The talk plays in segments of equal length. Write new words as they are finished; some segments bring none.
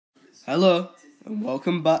Hello, and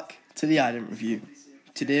welcome back to the Ident review.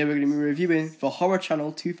 Today we're going to be reviewing the Horror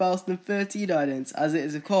Channel 2013 Idents, as it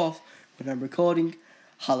is of course when I'm recording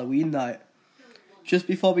Halloween night. Just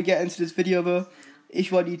before we get into this video though, if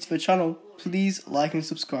you are new to the channel, please like and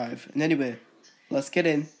subscribe. And anyway, let's get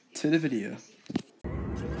into the video.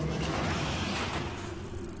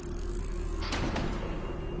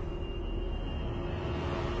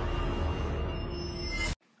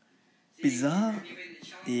 Bizarre?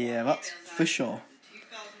 Yeah, that's for sure.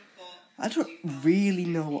 I don't really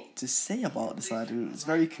know what to say about this item. It's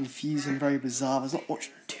very confusing, very bizarre. There's not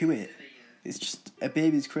much to it. It's just a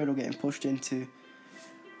baby's cradle getting pushed into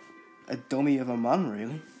a dummy of a man,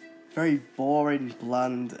 really. Very boring,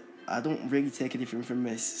 bland. I don't really take anything from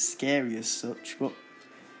this scary as such, but,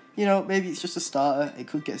 you know, maybe it's just a starter. It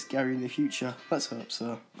could get scary in the future. Let's hope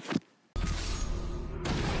so.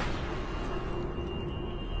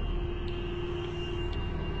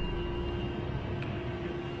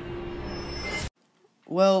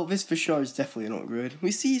 Well, this for sure is definitely an upgrade.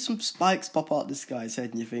 We see some spikes pop out of this guy's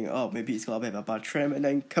head and you think, oh, maybe he's got a bit of a bad trim, and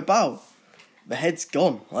then kabow! The head's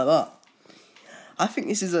gone, like that. I think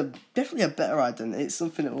this is definitely a better ident. It's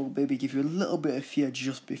something that will maybe give you a little bit of fear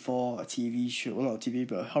just before a TV show, well, not a TV,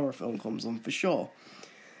 but a horror film comes on, for sure.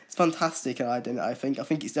 It's fantastic, an ident, I think. I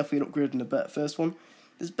think it's definitely an upgrade on the first one.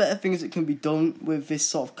 There's better things that can be done with this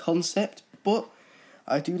sort of concept, but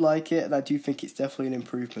I do like it, and I do think it's definitely an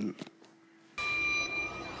improvement.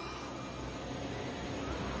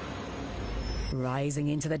 Rising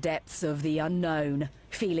into the depths of the unknown,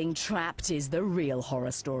 feeling trapped is the real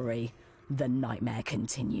horror story. The nightmare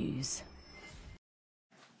continues.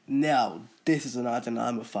 Now, this is an ident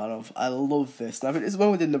I'm a fan of. I love this. And I think this is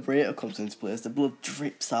when the narrator comes into place. The blood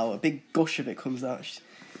drips out, a big gush of it comes out.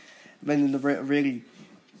 Then the narrator really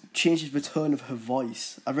changes the tone of her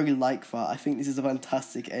voice. I really like that. I think this is a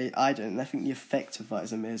fantastic ident, and I think the effect of that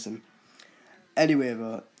is amazing. Anyway,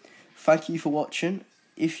 though, thank you for watching.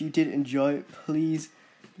 If you did enjoy it, please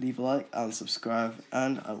leave a like and subscribe,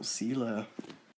 and I will see you later.